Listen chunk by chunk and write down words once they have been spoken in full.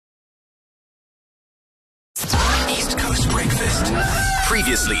East Coast Breakfast.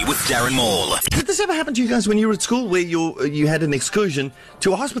 Previously with Darren Maul. Did this ever happen to you guys when you were at school where you had an excursion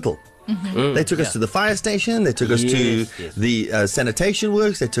to a hospital? They took us to the fire station. They took us to the sanitation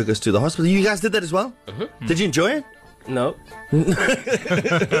works. They took us to the hospital. You guys did that as well? Did you enjoy it? No.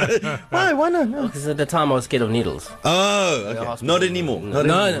 Why? Why not? No. Because at the time I was scared of needles. Oh, okay. Not anymore. No,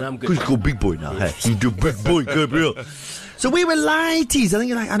 I'm good. Who's called big boy now? Hey, you do big boy, Gabriel. So we were lighties. I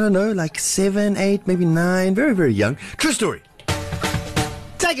think like, I don't know, like 7, 8, maybe 9. Very, very young. True story.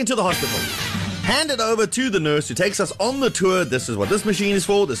 Taken to the hospital. Handed over to the nurse who takes us on the tour. This is what this machine is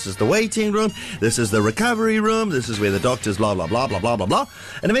for. This is the waiting room. This is the recovery room. This is where the doctors blah, blah, blah, blah, blah, blah, blah.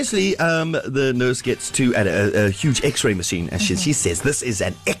 And eventually, the nurse gets to at a huge x-ray machine. And she says, this is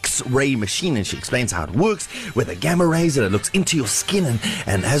an x-ray machine. And she explains how it works with a gamma rays. And it looks into your skin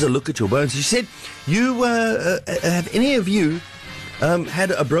and has a look at your bones. She said, have any of you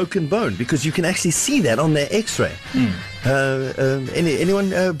had a broken bone? Because you can actually see that on their x-ray.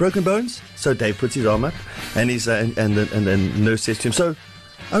 Anyone broken bones? So Dave puts his arm up, and he's and the nurse says to him, "So,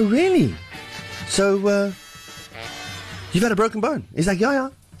 oh really? So you've had a broken bone?" He's like, "Yeah."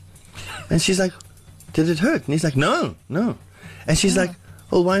 And she's like, "Did it hurt?" And he's like, "No." And she's like,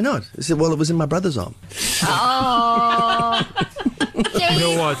 "Well, why not?" He said, "Well, it was in my brother's arm." Oh, You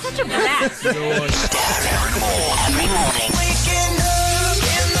know what? such a brat. You know what? Darren Maul every morning.